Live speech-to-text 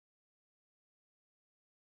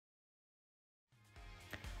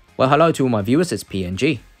Well, hello to all my viewers, it's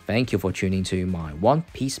PNG. Thank you for tuning to my One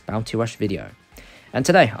Piece Bounty Rush video. And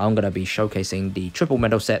today, I'm going to be showcasing the triple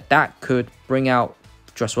medal set that could bring out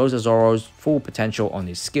Dressrosa Zoro's full potential on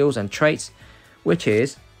his skills and traits, which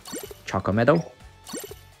is Chakka medal,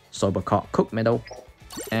 Soba Cook medal,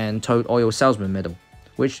 and Toad Oil Salesman medal,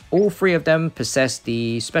 which all three of them possess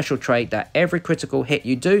the special trait that every critical hit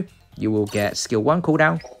you do, you will get skill 1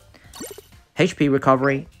 cooldown, HP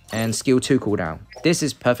recovery, and skill 2 cooldown. This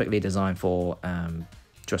is perfectly designed for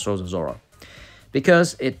Dressrosa Zoro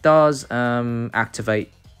because it does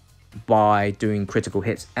activate by doing critical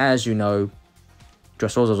hits. As you know,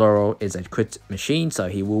 Dressrosa Zoro is a crit machine, so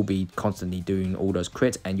he will be constantly doing all those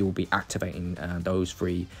crits, and you will be activating those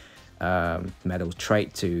three medal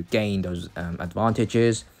trait to gain those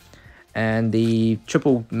advantages. And the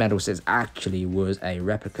triple medal set actually was a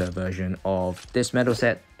replica version of this medal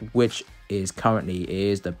set, which is currently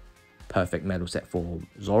the perfect medal set for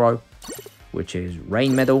Zoro, which is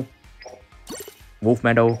Rain medal, Wolf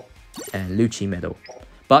medal, and Lucci medal.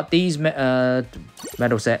 But these medal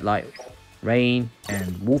set like Rain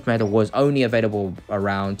and Wolf medal was only available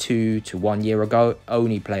around 2 to 1 year ago.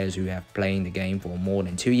 Only players who have played the game for more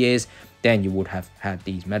than 2 years, then you would have had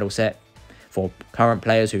these medal set. For current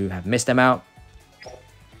players who have missed them out,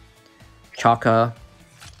 Chaka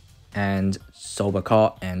and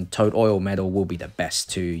Soba and Toad Oil medal will be the best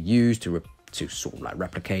to use to sort of like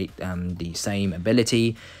replicate the same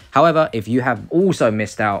ability. However, if you have also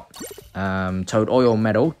missed out Toad Oil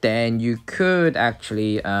medal, then you could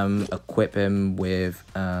actually equip him with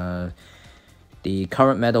the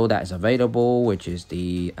current medal that is available, which is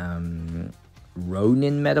the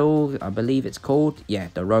Ronin medal, I believe it's called. Yeah,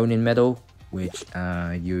 the Ronin medal, which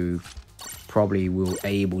you probably will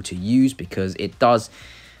able to use because it does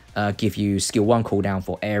give you skill 1 cooldown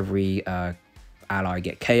for every ally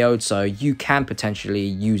get KO'd. So you can potentially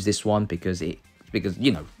use this one because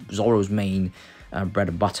you know Zoro's main bread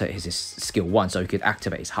and butter is his skill 1, so you could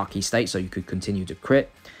activate his Haki state, so you could continue to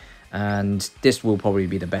crit. And this will probably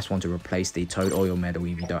be the best one to replace the Toad Oil medal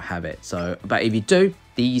if you don't have it. So, but if you do,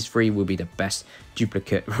 these three will be the best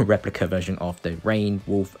duplicate replica version of the Rain,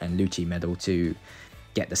 Wolf, and Lucci medal to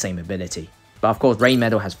get the same ability. But of course, Rain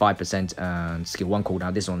medal has 5% skill 1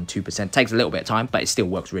 cooldown. This one 2%. Takes a little bit of time, but it still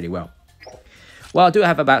works really well. Well, I do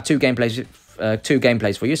have about two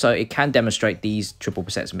gameplays for you, so it can demonstrate these triple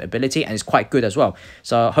sets ability, and it's quite good as well.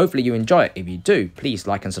 So hopefully you enjoy it. If you do, please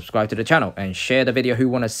like and subscribe to the channel and share the video who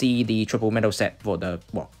want to see the triple medal set for the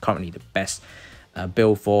currently the best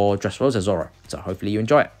build for Dressrosa Zoro. So hopefully you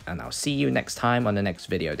enjoy it, and I'll see you next time on the next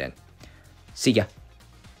video then. See ya.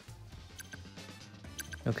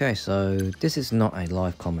 Okay, so this is not a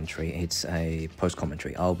live commentary, it's a post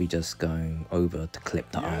commentary. I'll be just going over the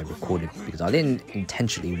clip that I recorded because I didn't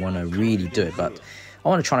intentionally want to really do it, but I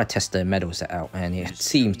want to try to test the medal set out, and it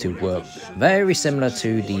seems to work very similar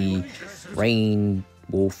to the Rain,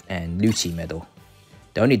 Wolf, and Lucci medal.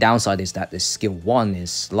 The only downside is that the skill 1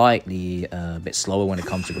 is slightly a bit slower when it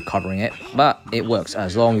comes to recovering it, but it works.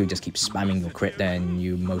 As long as you just keep spamming your crit, then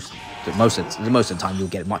you most of the time you'll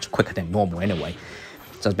get it much quicker than normal anyway.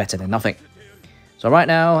 So it's better than nothing. So right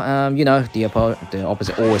now, you know, the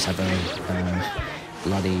opposite always have a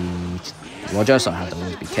bloody Roger, so I have to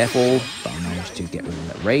always be careful. But I managed to get rid of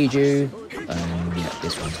that Reiju. Yeah,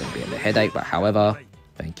 this one's going to be a bit headache, but however,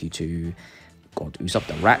 thank you to God Usopp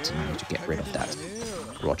the Rat, managed to get rid of that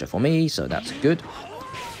Roger for me, so that's good.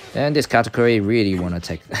 And this category really want to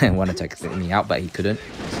take me out, but he couldn't.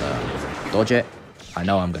 So dodge it. I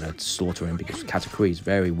know I'm going to slaughter him because Katakuri is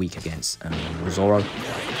very weak against Zoro,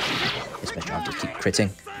 especially after keep critting,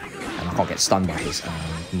 and I can't get stunned by his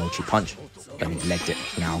Mochi punch, but he legged it.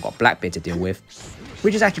 Now I've got Blackbeard to deal with,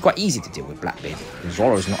 which is actually quite easy to deal with Blackbeard.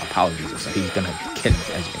 Zoro is not a power user, so he's going to kill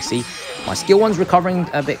him, as you can see. My skill 1's recovering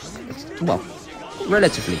a bit, well,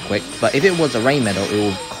 relatively quick, but if it was a Rain medal,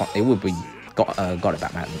 it would be got it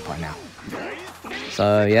back by now.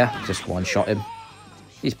 So yeah, just one shot him.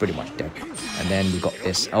 He's pretty much dead. And then we got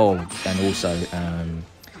this. Oh, and also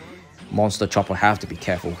Monster Chopper have to be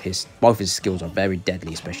careful. Both his skills are very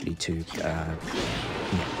deadly, especially to yeah,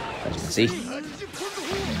 as you can see.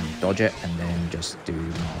 Dodge it, and then just do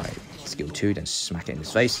my skill 2, then smack it in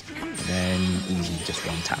his face, and then easy just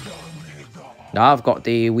one tap. Now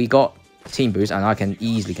we got team boost, and I can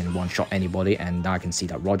easily one shot anybody, and now I can see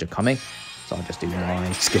that Roger coming, so I'll just do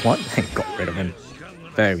my skill 1 and got rid of him.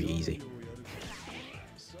 Very easy.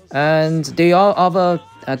 And the other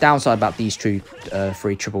downside about these three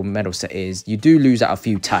triple medal set is you do lose out a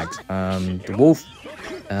few tags. The Wolf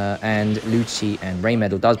and Lucci and Rain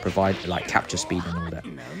medal does provide like capture speed and all that.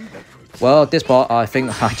 Well, this part, I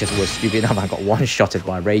think I just was stupid enough. I got one-shotted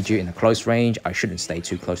by Reiju in a close range. I shouldn't stay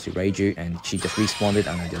too close to Reiju, and she just respawned,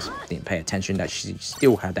 and I just didn't pay attention that she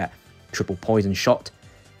still had that triple poison shot.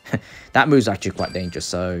 That move's actually quite dangerous,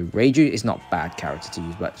 so Reiju is not a bad character to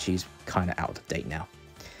use, but she's kind of out of date now.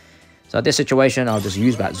 So in this situation, I'll just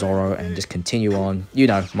use that Zoro and just continue on. You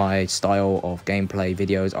know, my style of gameplay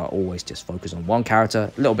videos are always just focus on one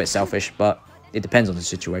character. A little bit selfish, but it depends on the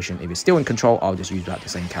situation. If it's still in control, I'll just use that the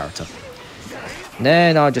same character. And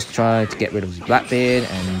then I'll just try to get rid of his Blackbeard,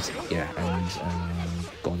 and yeah, and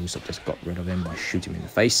God Usopp just got rid of him by shooting him in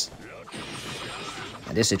the face.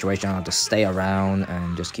 In this situation, I'll just stay around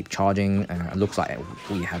and just keep charging. It looks like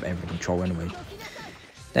we have every control anyway.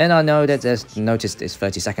 Then I know that there's noticed it's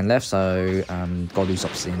 30 seconds left, so God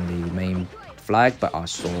Usopp's in the main flag, but I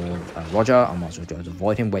saw Roger. I might as well just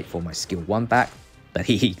avoid him, wait for my skill 1 back, but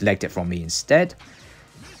he legged it from me instead.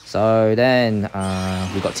 So then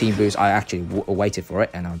we got team boost. I actually waited for it,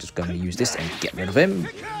 and I'm just going to use this and get rid of him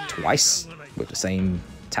twice with the same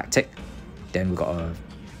tactic. Then we got a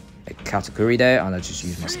Katakuri there, and I just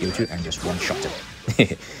use my skill 2 and just one-shot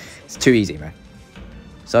it. It's too easy, man.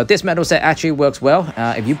 So this metal set actually works well.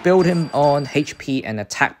 If you build him on HP and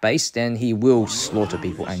attack base, then he will slaughter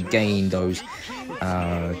people and gain those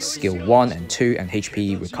skill 1 and 2 and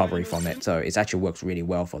HP recovery from it. So it actually works really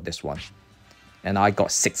well for this one. And I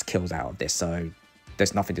got 6 kills out of this, so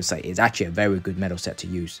there's nothing to say. It's actually a very good metal set to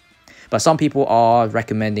use. But some people are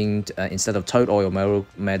recommending instead of Toad Oil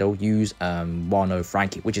metal, use Wano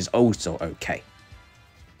Frankie, which is also okay.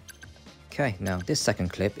 Okay, now this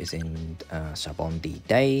second clip is in Sabondi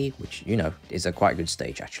Day, which, you know, is a quite good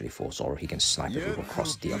stage actually for Zoro. He can snipe people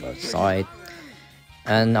across the other side.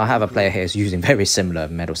 And I have a player here who's using very similar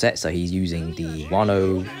metal set, so he's using the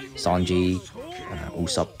Wano, Sanji,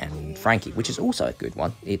 Usopp, and Frankie, which is also a good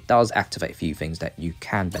one. It does activate a few things that you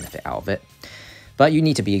can benefit out of it. But you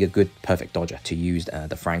need to be a good perfect dodger to use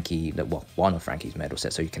the Frankie, well, one of Frankie's medal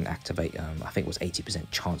set, so you can activate, I think it was 80%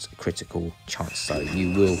 chance, critical chance, so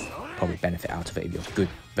you will probably benefit out of it if you're a good,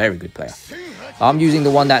 very good player. I'm using the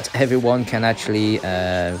one that everyone can actually,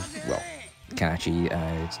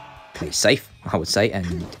 play safe, I would say,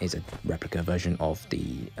 and is a replica version of the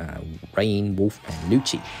Rain, Wolf, and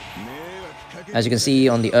Lucci. As you can see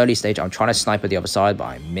on the early stage, I'm trying to snipe at the other side, but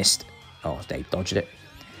I missed. Oh, they dodged it.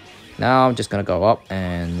 Now I'm just going to go up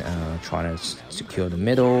and try to secure the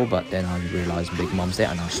middle, but then I realized Big Mom's there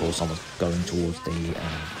and I saw someone going towards the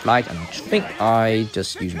flag, and I think I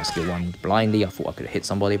just used my skill 1 blindly. I thought I could hit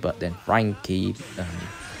somebody, but then Frankie,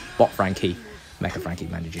 Bot Frankie, Mecha Frankie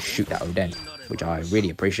managed to shoot that Oden, which I really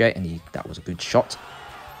appreciate, and that was a good shot.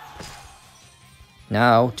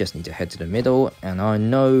 Now, just need to head to the middle, and I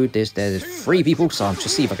know there's 3 people, so I'll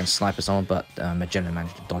just see if I can sniper someone, but Magellan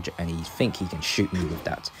managed to dodge it, and he think he can shoot me with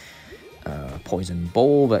that poison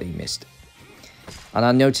ball, but he missed. And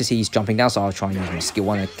I noticed he's jumping down, so I'll try and use my skill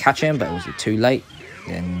 1 to catch him, but it was too late.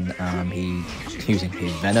 Then he's using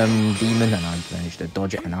his Venom Demon, and I managed to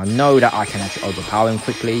dodge it, and I know that I can actually overpower him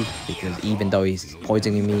quickly, because even though he's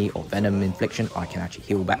poisoning me or Venom Infliction, I can actually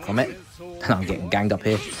heal back from it. And I'm getting ganged up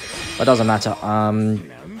here, but it doesn't matter.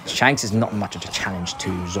 Shanks is not much of a challenge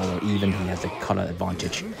to Zoro, even he has the color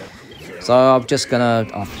advantage. So I'm just gonna,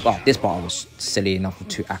 this part I was silly enough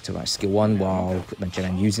to activate skill 1 while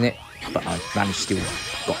Magellan using it, but I managed to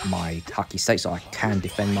still got my Haki state, so I can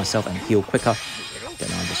defend myself and heal quicker. Then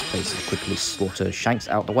I just basically quickly slaughter Shanks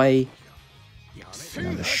out the way, and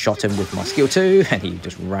I just shot him with my skill 2, and he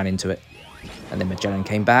just ran into it. And then Magellan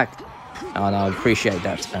came back. And I appreciate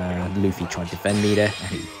that Luffy tried to defend me there,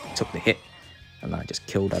 and he took the hit, and I just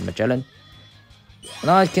killed Magellan.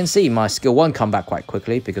 And I can see my skill 1 come back quite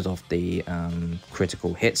quickly because of the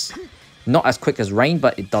critical hits. Not as quick as Rain,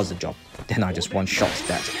 but it does the job. Then I just one-shot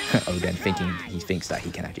that Oden, thinking he thinks that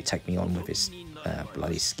he can actually take me on with his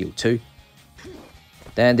bloody skill 2.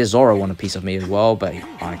 Then the Zoro won a piece of me as well, but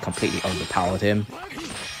I completely overpowered him.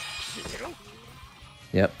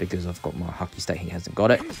 Yep, because I've got my Haki state, he hasn't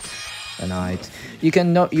got it. And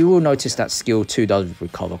you will notice that skill 2 does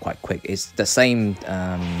recover quite quick. It's the same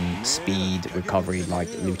speed recovery like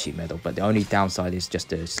Lucci medal, but the only downside is just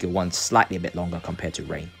the skill 1 slightly a bit longer compared to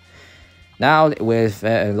Rain. Now with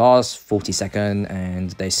last 40 seconds,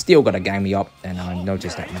 and they still got to gang me up, and I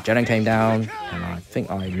noticed that Magellan came down, and I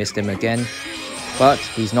think I missed him again, but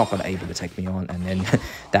he's not going to be able to take me on. And then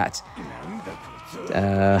that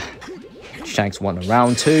Shanks won a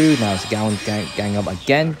round 2. Now it's gang up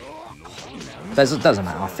again. But it doesn't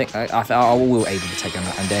matter. I think I will able to take him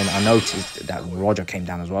out. And then I noticed that Roger came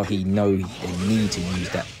down as well. He knows they need to use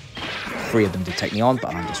that 3 of them to take me on,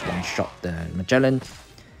 but I just one-shot the Magellan.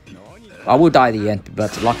 I will die at the end,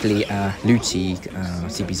 but luckily Lucci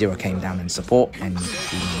CP0 came down in support and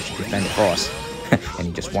he managed to defend it for us. And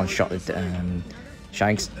he just one-shotted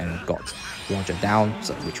Shanks and got Roger down,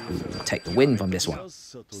 so which will take the win from this one.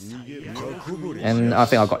 And I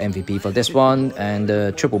think I got MVP for this one, and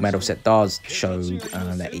the triple medal set does show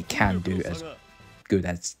that it can do as good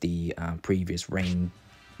as the previous Rain,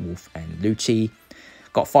 Wolf and Lucci.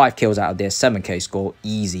 Got 5 kills out of this, 7k score,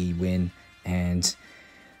 easy win, and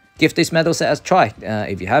give this medal set a try.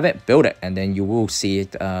 If you have it, build it, and then you will see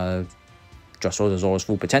it Dressrosa Zoro's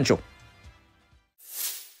full potential.